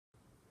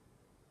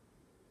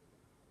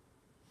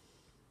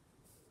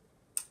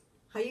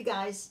Hi, you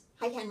guys.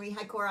 Hi, Henry.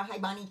 Hi, Cora. Hi,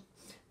 Bonnie.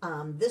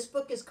 This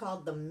book is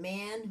called The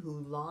Man Who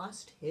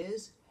Lost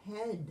His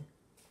Head.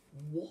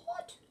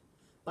 What?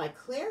 By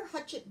Claire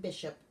Hutchet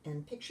Bishop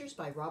and pictures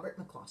by Robert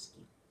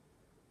McCloskey.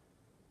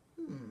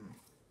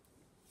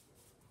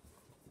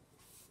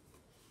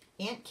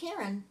 Aunt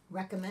Karen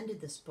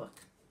recommended this book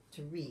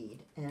to read,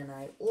 and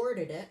I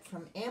ordered it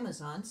from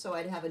Amazon so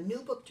I'd have a new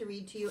book to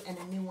read to you and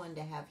a new one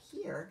to have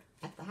here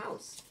at the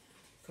house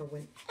for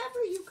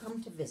whenever you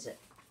come to visit,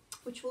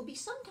 which will be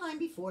sometime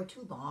before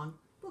too long.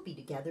 We'll be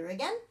together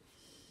again.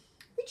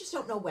 We just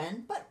don't know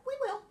when, but we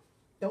will.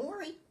 Don't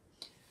worry.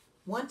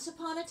 Once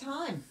upon a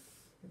time,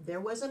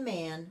 there was a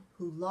man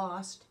who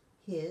lost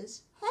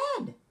his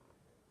head.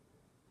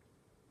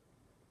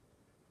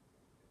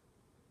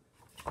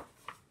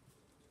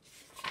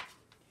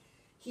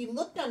 He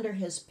looked under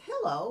his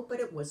pillow, but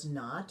it was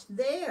not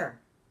there.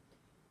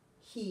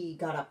 He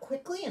got up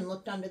quickly and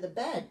looked under the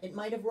bed. It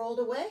might have rolled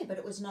away, but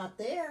it was not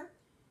there.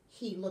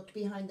 He looked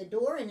behind the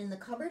door and in the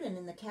cupboard and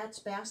in the cat's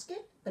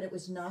basket, but it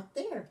was not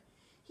there.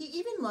 He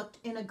even looked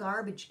in a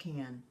garbage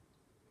can,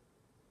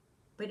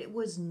 but it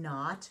was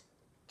not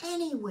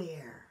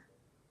anywhere.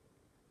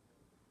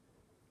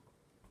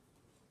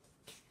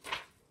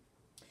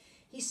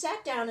 He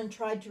sat down and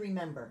tried to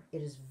remember.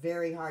 It is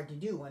very hard to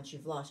do once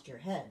you've lost your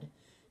head.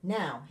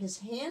 Now, his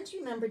hands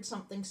remembered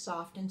something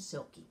soft and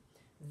silky.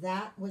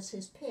 That was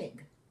his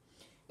pig.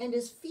 And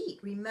his feet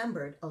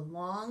remembered a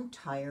long,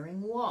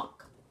 tiring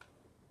walk.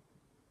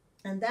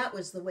 And that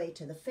was the way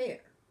to the fair.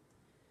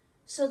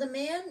 So the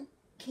man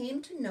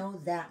came to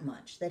know that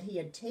much, that he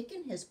had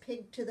taken his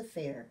pig to the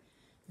fair.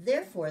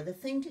 Therefore, the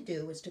thing to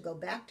do was to go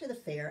back to the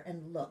fair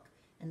and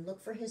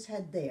look for his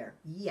head there.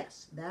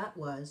 Yes, that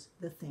was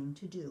the thing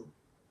to do.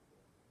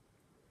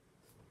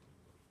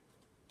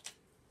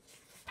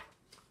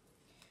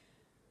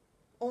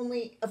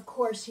 Only, of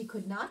course, he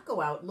could not go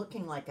out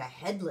looking like a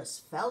headless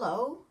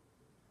fellow.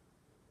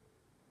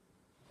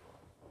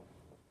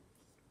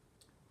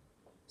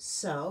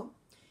 So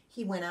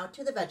he went out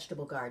to the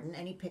vegetable garden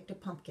and he picked a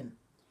pumpkin.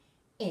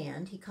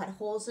 And he cut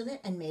holes in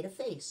it and made a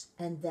face.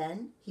 And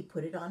then he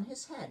put it on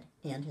his head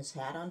and his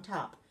hat on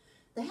top.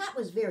 The hat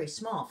was very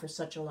small for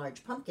such a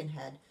large pumpkin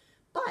head,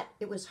 but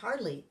it was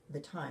hardly the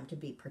time to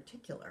be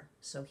particular.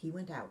 So he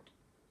went out.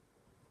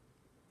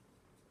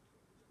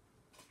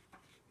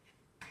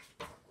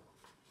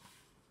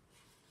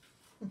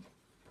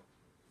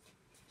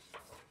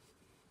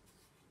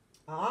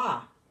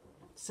 "Ah,"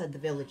 said the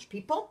village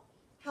people,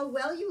 "how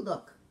well you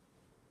look.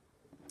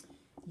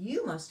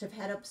 You must have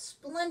had a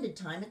splendid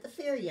time at the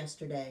fair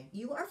yesterday.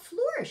 You are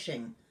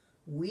flourishing.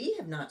 We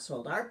have not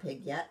sold our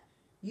pig yet.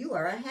 You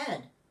are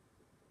ahead."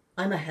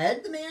 "I'm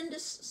ahead," the man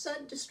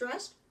said,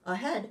 distressed.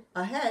 "Ahead,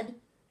 ahead.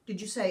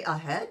 Did you say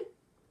ahead?"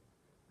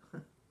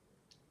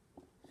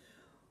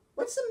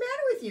 "What's the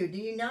matter with you? Do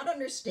you not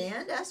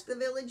understand?" asked the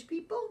village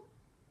people.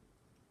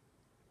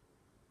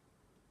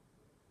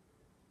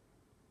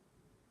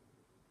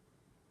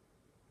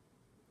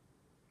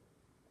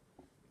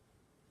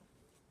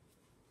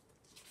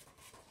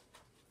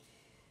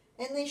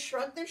 And they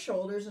shrugged their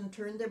shoulders and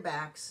turned their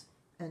backs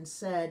and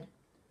said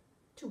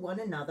to one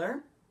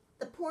another,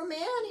 "The poor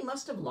man, he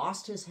must have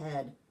lost his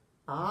head."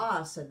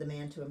 "Ah," said the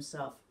man to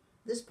himself,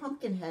 "this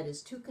pumpkin head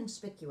is too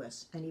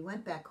conspicuous," and he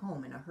went back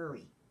home in a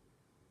hurry.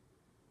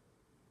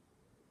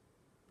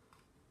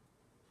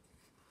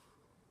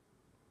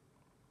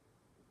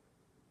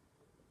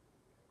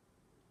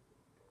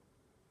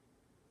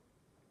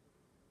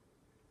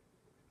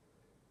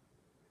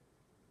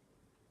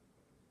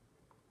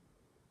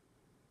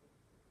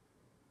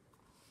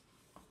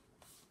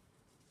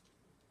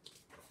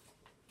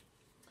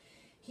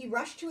 He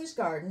rushed to his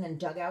garden and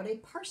dug out a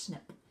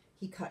parsnip.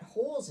 He cut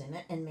holes in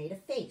it and made a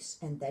face,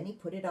 and then he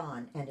put it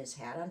on, and his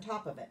hat on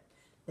top of it.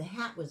 The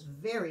hat was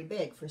very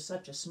big for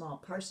such a small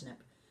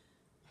parsnip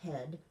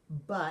head,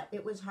 but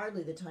it was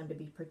hardly the time to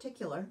be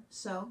particular,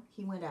 so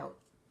he went out.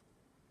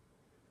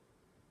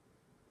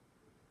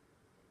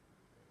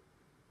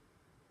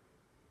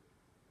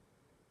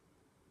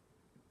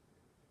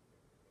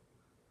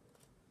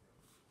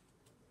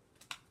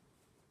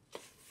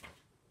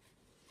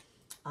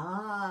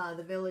 "Ah,"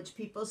 the village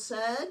people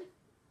said,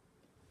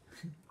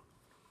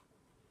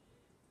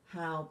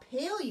 "how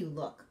pale you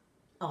look,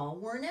 all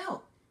worn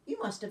out. You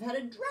must have had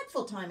a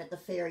dreadful time at the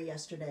fair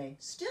yesterday.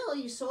 Still,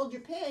 you sold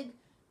your pig.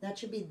 That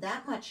should be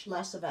that much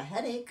less of a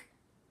headache."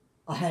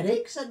 "A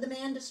headache?" said the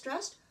man,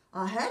 distressed.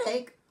 "A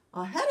headache?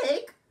 A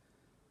headache?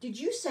 Did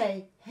you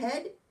say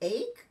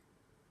headache?"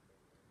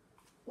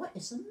 "What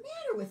is the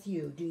matter with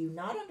you? Do you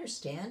not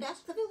understand?"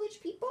 asked the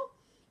village people.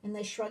 And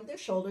they shrugged their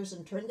shoulders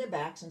and turned their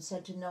backs and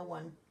said to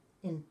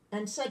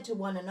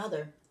one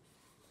another,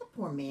 "The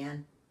poor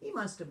man, he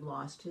must have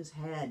lost his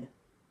head."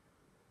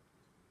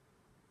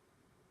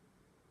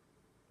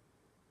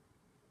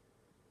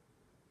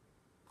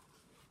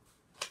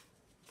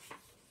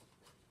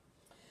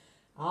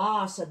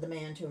 "Ah," said the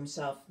man to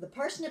himself, "the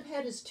parsnip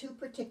head is too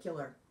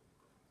particular."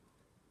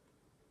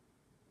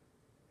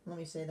 Let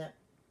me say that.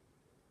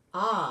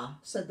 "Ah,"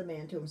 said the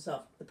man to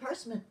himself, "the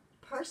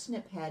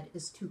parsnip head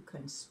is too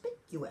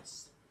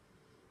conspicuous.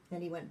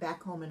 And he went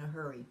back home in a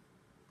hurry.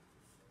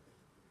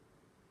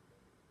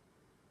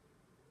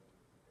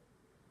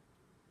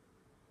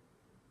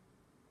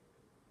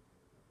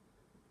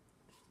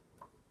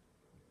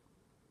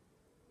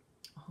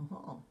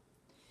 Oh.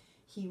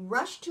 He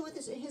rushed to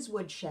his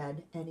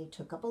woodshed and he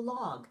took up a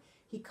log.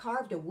 He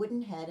carved a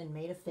wooden head and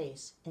made a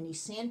face, and he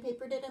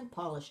sandpapered it and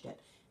polished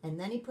it, and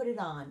then he put it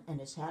on and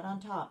his hat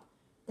on top.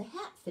 The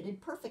hat fitted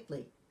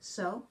perfectly,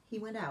 so he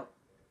went out.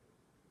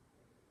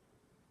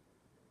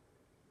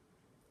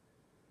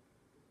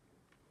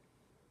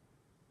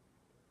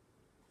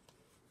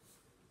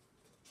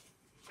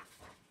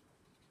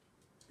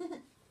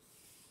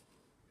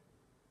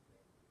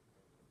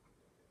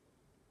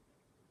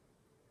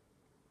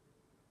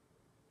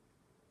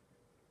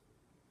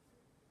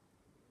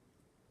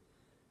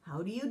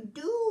 "How do you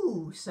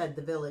do?" said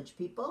the village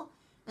people,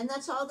 and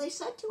that's all they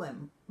said to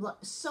him.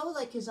 So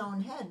like his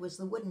own head was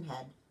the wooden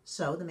head,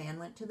 so the man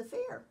went to the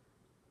fair.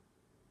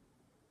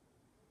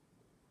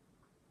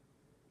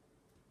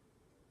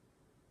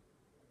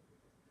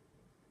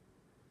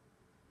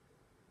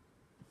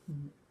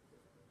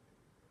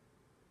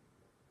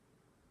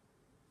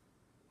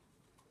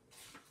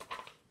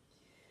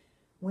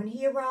 When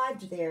he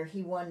arrived there,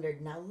 he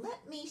wondered, "Now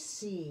let me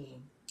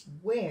see,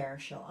 where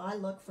shall I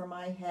look for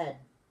my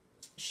head?"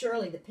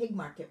 Surely the pig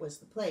market was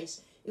the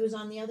place. It was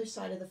on the other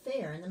side of the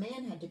fair, and the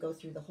man had to go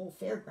through the whole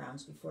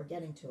fairgrounds before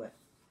getting to it.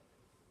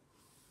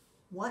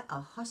 What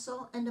a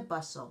hustle and a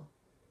bustle.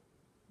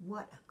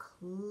 What a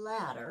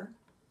clatter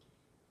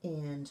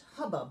and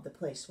hubbub the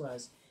place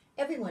was.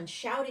 Everyone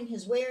shouting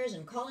his wares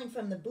and calling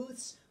from the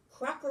booths,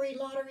 crockery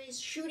lotteries,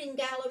 shooting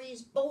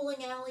galleries,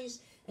 bowling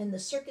alleys, and the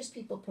circus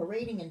people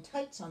parading in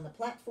tights on the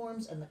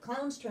platforms, and the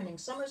clowns turning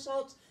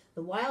somersaults,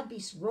 the wild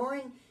beasts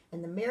roaring,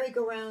 and the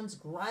merry-go-rounds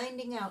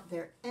grinding out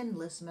their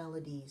endless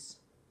melodies.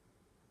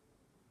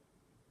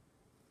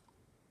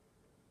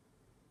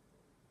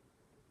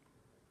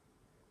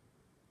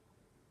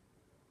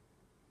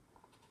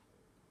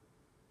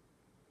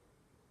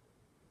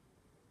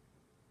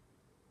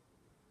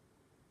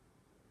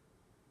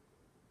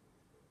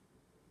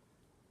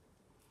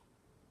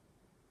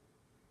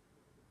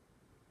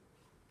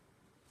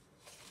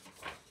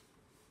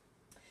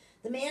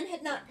 The man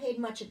had not paid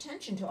much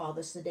attention to all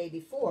this the day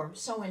before,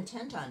 so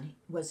intent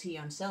was he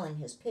on selling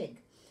his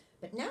pig.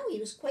 But now he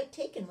was quite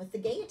taken with the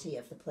gaiety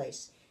of the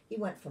place. He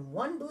went from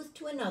one booth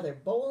to another,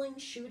 bowling,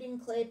 shooting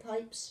clay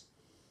pipes,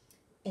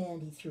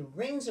 and he threw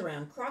rings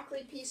around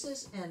crockery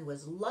pieces, and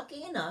was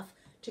lucky enough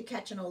to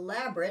catch an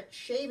elaborate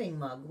shaving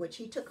mug, which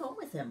he took home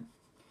with him.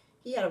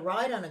 He had a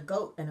ride on a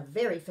goat and a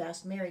very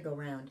fast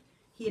merry-go-round.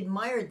 He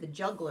admired the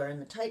juggler and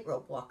the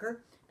tightrope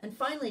walker, and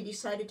finally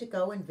decided to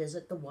go and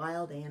visit the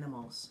wild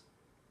animals.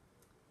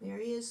 There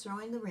he is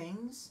throwing the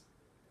rings.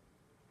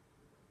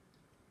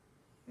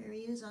 There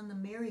he is on the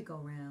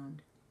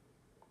merry-go-round.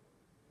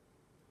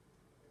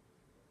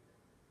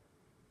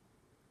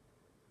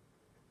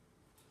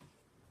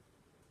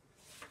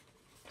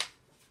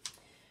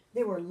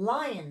 There were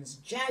lions,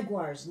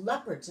 jaguars,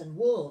 leopards, and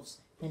wolves,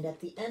 and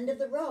at the end of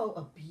the row,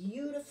 a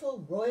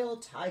beautiful royal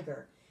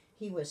tiger.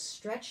 He was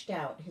stretched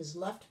out, his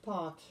left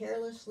paw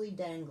carelessly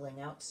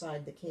dangling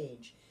outside the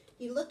cage.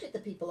 He looked at the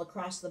people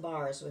across the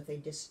bars with a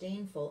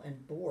disdainful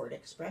and bored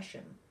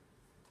expression.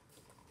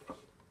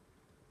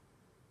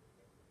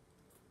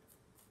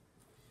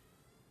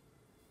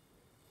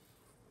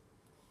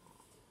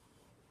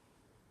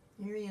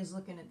 Here he is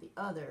looking at the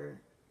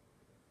other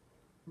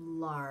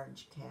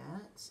large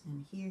cats,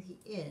 and here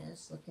he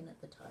is looking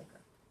at the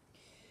tiger.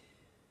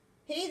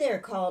 "Hey there,"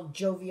 called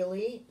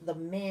jovially the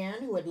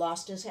man who had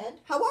lost his head.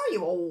 "How are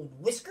you,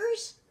 old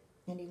Whiskers?"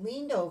 And he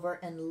leaned over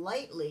and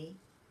lightly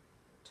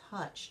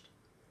touched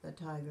the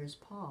tiger's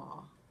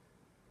paw.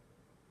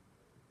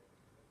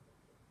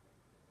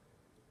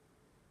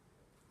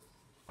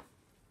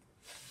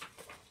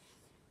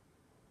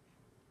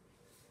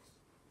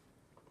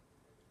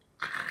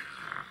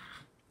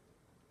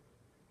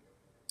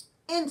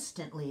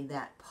 Instantly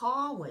that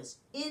paw was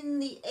in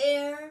the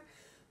air,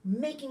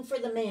 making for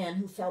the man,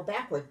 who fell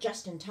backward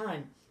just in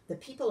time. The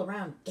people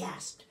around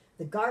gasped.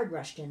 The guard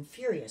rushed in,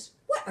 furious.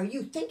 "What are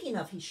you thinking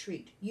of?" he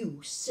shrieked.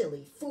 "You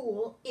silly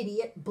fool,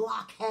 idiot,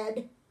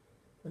 blockhead!"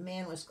 The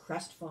man was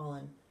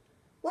crestfallen.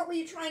 "What were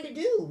you trying to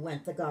do?"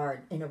 went the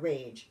guard in a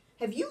rage.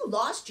 "Have you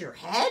lost your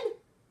head?"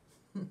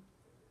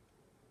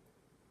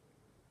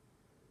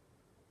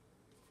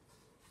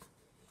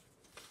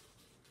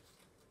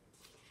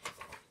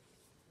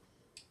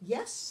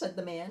 "Yes," said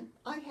the man,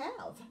 "I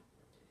have."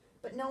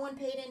 But no one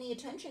paid any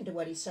attention to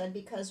what he said,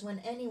 because when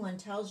anyone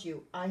tells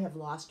you, "I have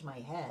lost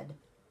my head,"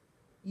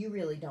 you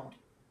really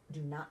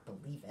do not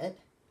believe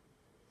it.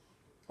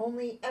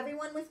 Only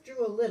everyone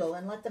withdrew a little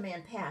and let the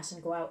man pass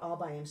and go out all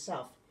by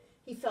himself.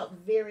 He felt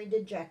very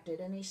dejected,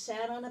 and he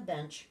sat on a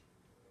bench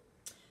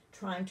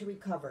trying to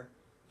recover.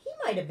 He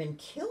might have been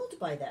killed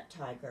by that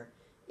tiger.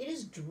 It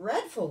is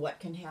dreadful what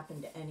can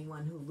happen to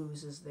anyone who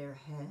loses their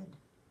head.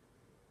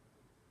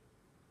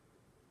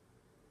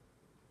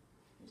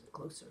 Here's a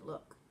closer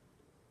look.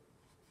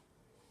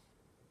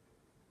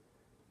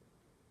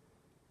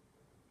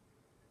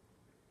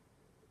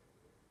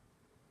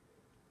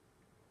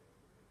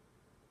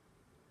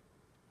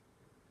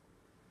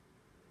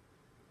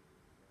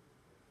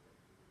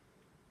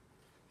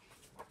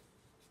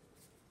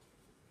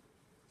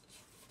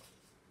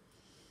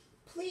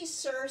 Please,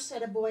 sir,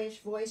 said a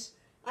boyish voice,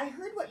 I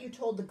heard what you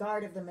told the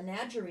guard of the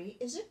menagerie.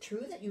 Is it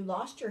true that you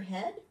lost your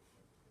head?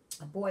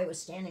 A boy was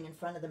standing in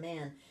front of the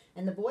man,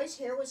 and the boy's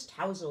hair was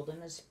tousled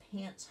and his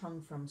pants hung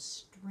from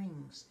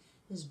strings.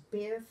 His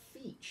bare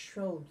feet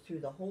showed through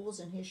the holes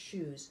in his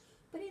shoes,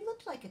 but he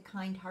looked like a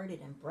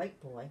kind-hearted and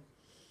bright boy.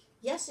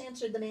 Yes,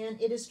 answered the man,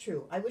 it is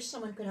true. I wish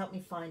someone could help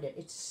me find it.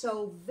 It's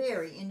so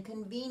very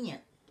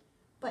inconvenient.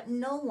 But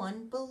no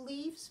one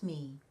believes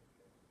me.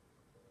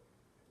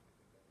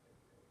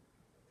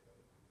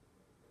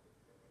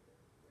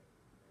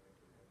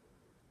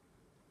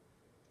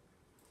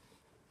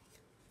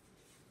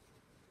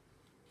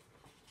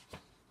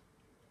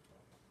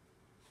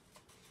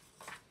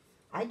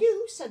 I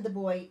do, said the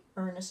boy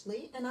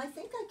earnestly, and I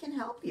think I can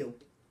help you.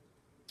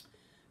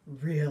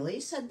 Really,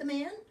 said the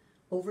man,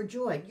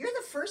 overjoyed. You're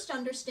the first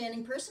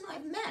understanding person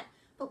I've met,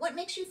 but what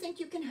makes you think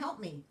you can help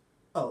me?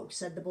 Oh,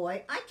 said the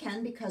boy, I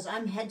can because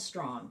I'm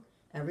headstrong.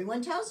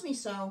 Everyone tells me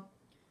so.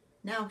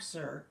 Now,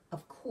 sir,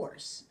 of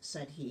course,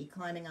 said he,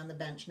 climbing on the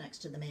bench next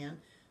to the man,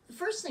 the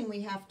first thing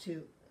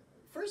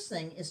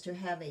is to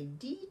have a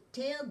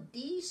detailed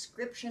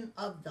description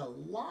of the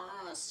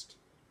lost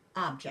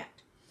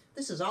object.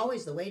 This is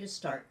always the way to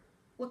start.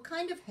 What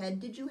kind of head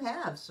did you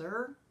have,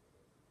 sir?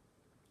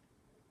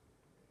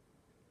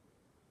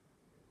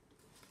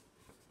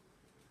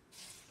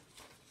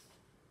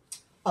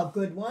 A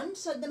good one,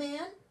 said the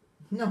man.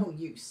 No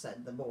use,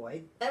 said the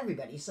boy.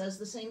 Everybody says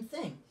the same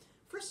thing.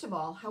 First of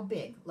all, how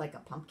big? Like a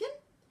pumpkin?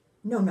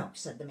 No, no,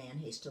 said the man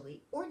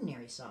hastily.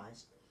 Ordinary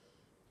size.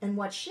 And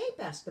what shape?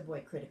 Asked the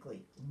boy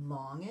critically.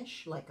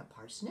 Longish, like a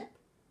parsnip?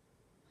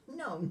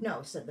 No,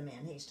 no, said the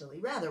man hastily.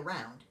 Rather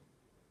round.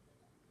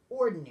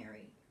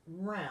 Ordinary,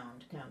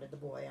 round, counted the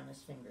boy on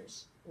his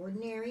fingers.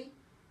 Ordinary,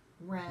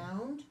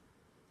 round.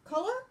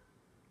 Color?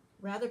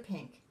 Rather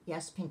pink.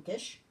 Yes,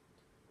 pinkish.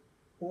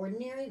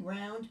 Ordinary,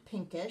 round,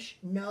 pinkish.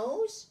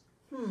 Nose?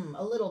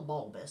 A little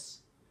bulbous.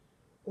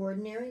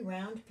 Ordinary,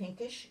 round,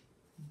 pinkish,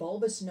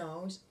 bulbous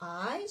nose.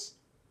 Eyes?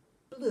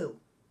 Blue.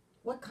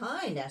 What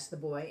kind? Asked the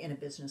boy in a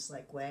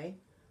businesslike way.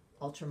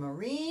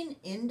 Ultramarine,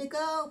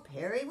 indigo,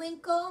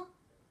 periwinkle,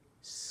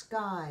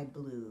 sky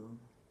blue.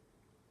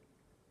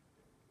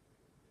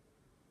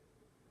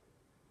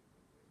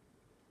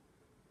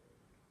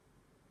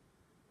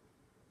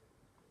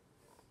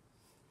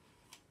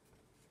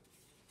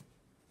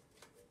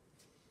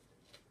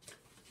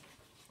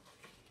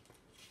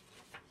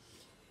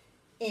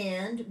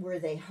 And were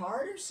they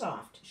hard or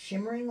soft,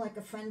 shimmering like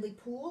a friendly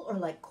pool or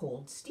like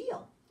cold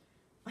steel?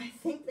 I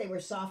think they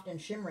were soft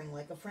and shimmering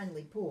like a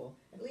friendly pool.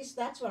 At least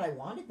that's what I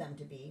wanted them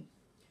to be.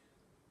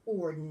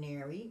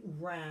 Ordinary,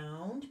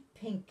 round,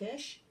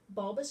 pinkish,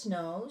 bulbous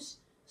nose,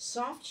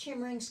 soft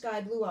shimmering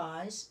sky blue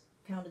eyes,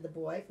 counted the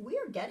boy. We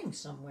are getting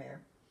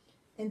somewhere.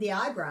 And the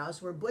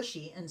eyebrows were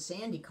bushy and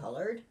sandy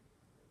colored.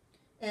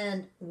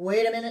 And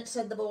wait a minute,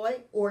 said the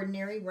boy.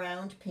 Ordinary,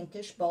 round,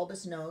 pinkish,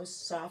 bulbous nose,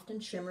 soft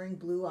and shimmering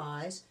blue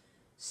eyes,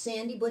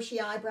 sandy, bushy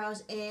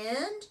eyebrows,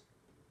 and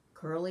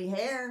curly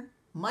hair,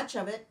 much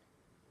of it.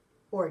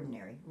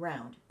 Ordinary,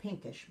 round,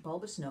 pinkish,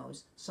 bulbous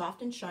nose,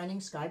 soft and shining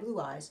sky blue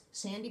eyes,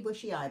 sandy,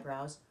 bushy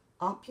eyebrows,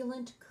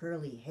 opulent,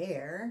 curly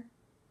hair.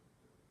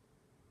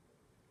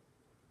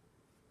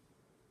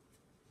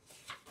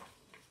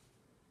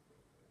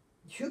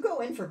 You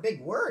go in for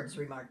big words,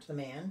 remarked the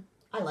man.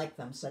 I like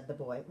them, said the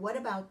boy. What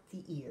about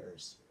the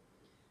ears?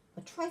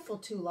 A trifle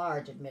too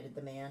large, admitted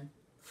the man.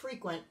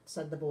 Frequent,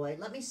 said the boy.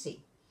 Let me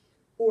see.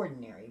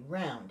 Ordinary,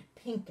 round,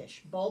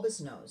 pinkish,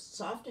 bulbous nose,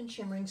 soft and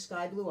shimmering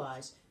sky blue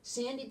eyes,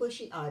 sandy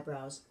bushy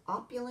eyebrows,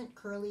 opulent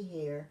curly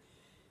hair,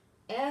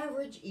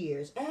 average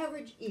ears,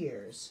 average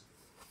ears.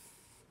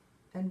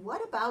 And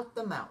what about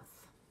the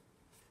mouth?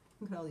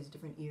 Look at all these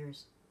different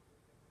ears.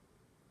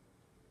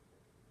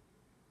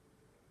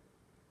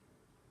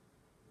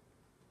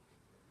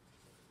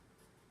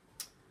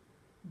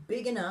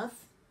 Big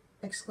enough,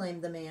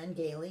 exclaimed the man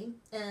gaily.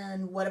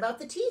 And what about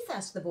the teeth?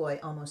 Asked the boy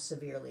almost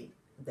severely.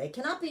 They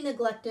cannot be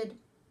neglected.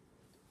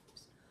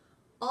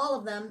 All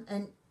of them,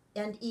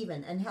 and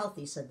even and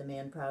healthy, said the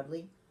man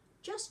proudly.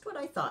 Just what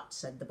I thought,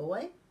 said the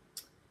boy.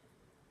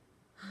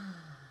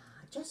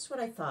 Just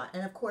what I thought.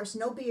 And of course,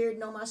 no beard,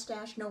 no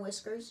mustache, no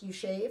whiskers. You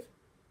shave?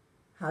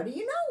 How do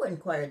you know?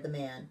 Inquired the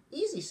man.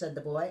 Easy, said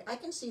the boy. I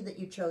can see that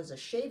you chose a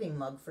shaving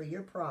mug for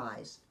your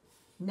prize.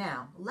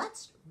 Now,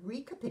 let's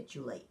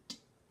recapitulate.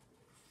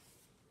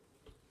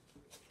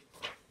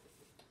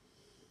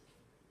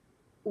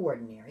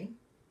 Ordinary,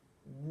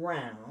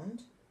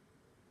 round,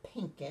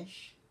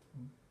 pinkish,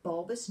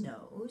 bulbous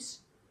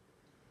nose,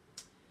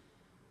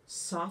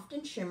 soft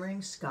and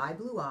shimmering sky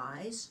blue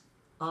eyes,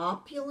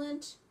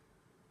 opulent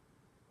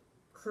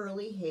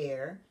curly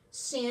hair,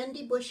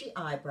 sandy bushy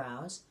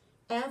eyebrows,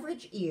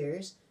 average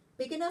ears,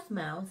 big enough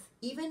mouth,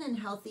 even and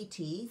healthy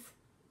teeth.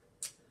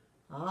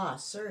 Ah,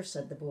 sir,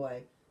 said the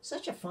boy,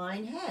 such a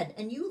fine head,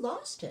 and you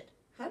lost it.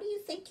 How do you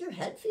think your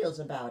head feels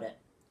about it?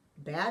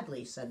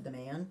 Badly, said the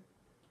man.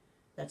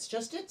 That's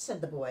just it, said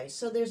the boy,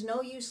 so there's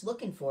no use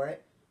looking for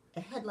it. A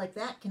head like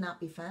that cannot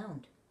be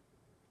found.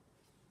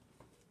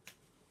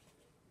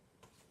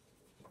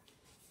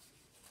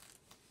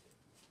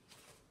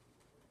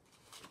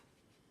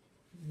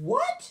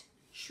 What?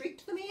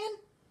 Shrieked the man.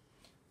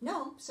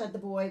 No, said the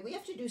boy, we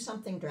have to do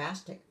something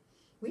drastic.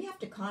 We have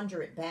to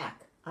conjure it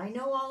back. I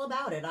know all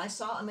about it. I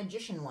saw a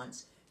magician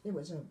once. There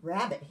was a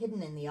rabbit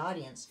hidden in the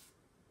audience,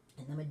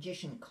 and the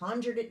magician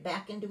conjured it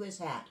back into his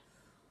hat.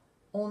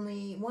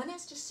 Only one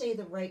has to say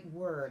the right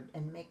word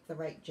and make the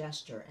right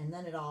gesture, and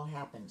then it all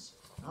happens.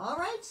 All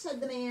right,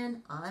 said the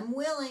man, I'm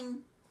willing.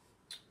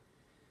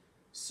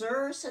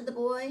 Sir, said the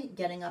boy,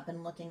 getting up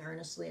and looking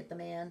earnestly at the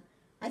man,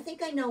 I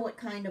think I know what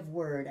kind of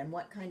word and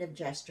what kind of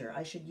gesture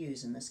I should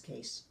use in this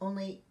case.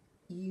 Only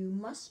you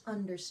must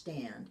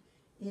understand,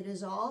 it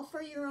is all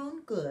for your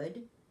own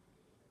good,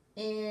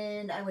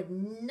 and I would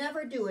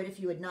never do it if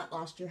you had not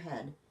lost your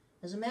head.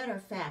 As a matter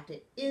of fact,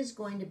 it is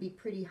going to be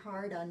pretty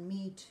hard on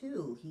me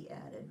too, he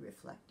added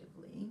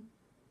reflectively.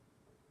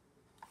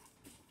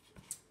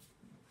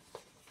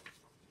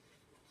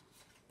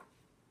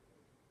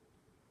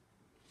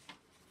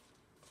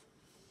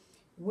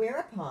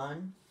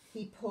 Whereupon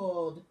he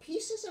pulled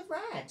pieces of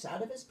rags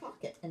out of his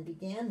pocket and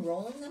began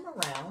rolling them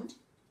around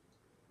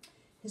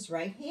his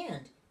right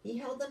hand. He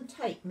held them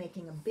tight,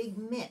 making a big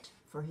mitt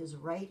for his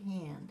right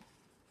hand.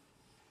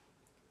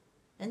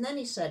 And then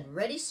he said,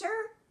 Ready,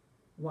 sir?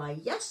 Why,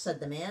 yes, said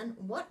the man.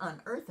 What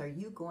on earth are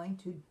you going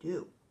to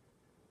do?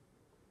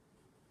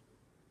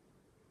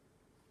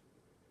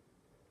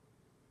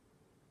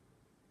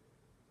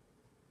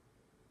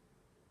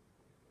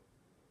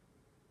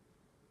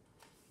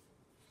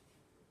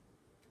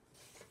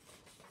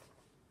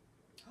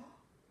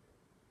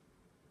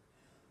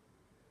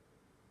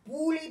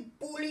 Bully,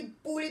 bully,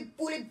 bully,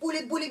 bully,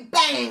 bully, bully,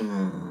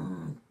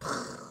 bang!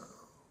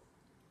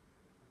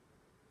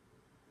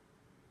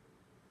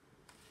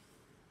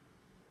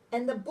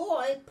 And the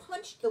boy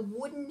punched the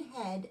wooden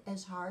head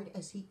as hard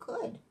as he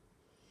could.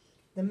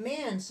 The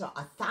man saw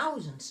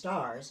 1,000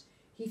 stars.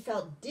 He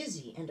felt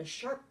dizzy, and a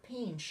sharp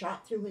pain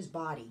shot through his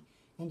body,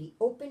 and he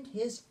opened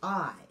his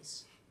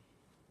eyes.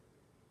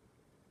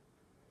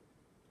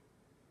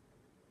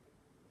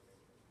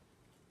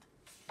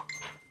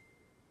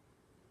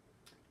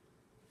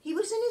 He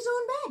was in his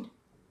own bed.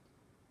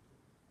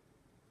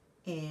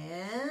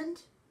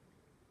 And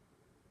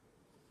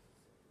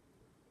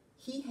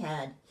he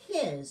had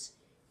his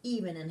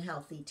even and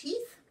healthy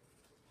teeth,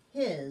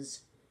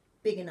 his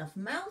big enough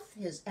mouth,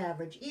 his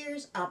average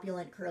ears,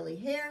 opulent curly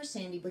hair,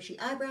 sandy bushy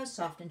eyebrows,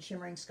 soft and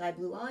shimmering sky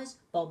blue eyes,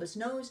 bulbous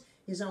nose,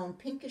 his own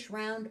pinkish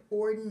round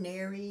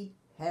ordinary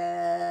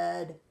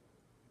head.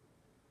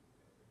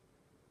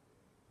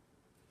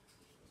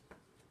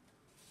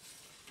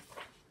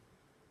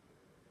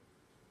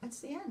 That's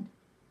the end.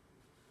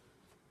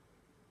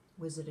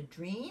 Was it a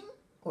dream,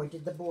 or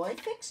did the boy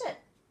fix it?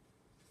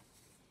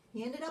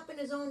 He ended up in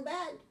his own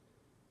bed.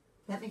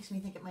 That makes me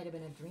think it might have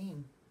been a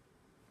dream.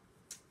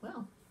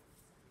 Well,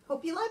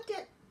 hope you liked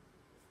it.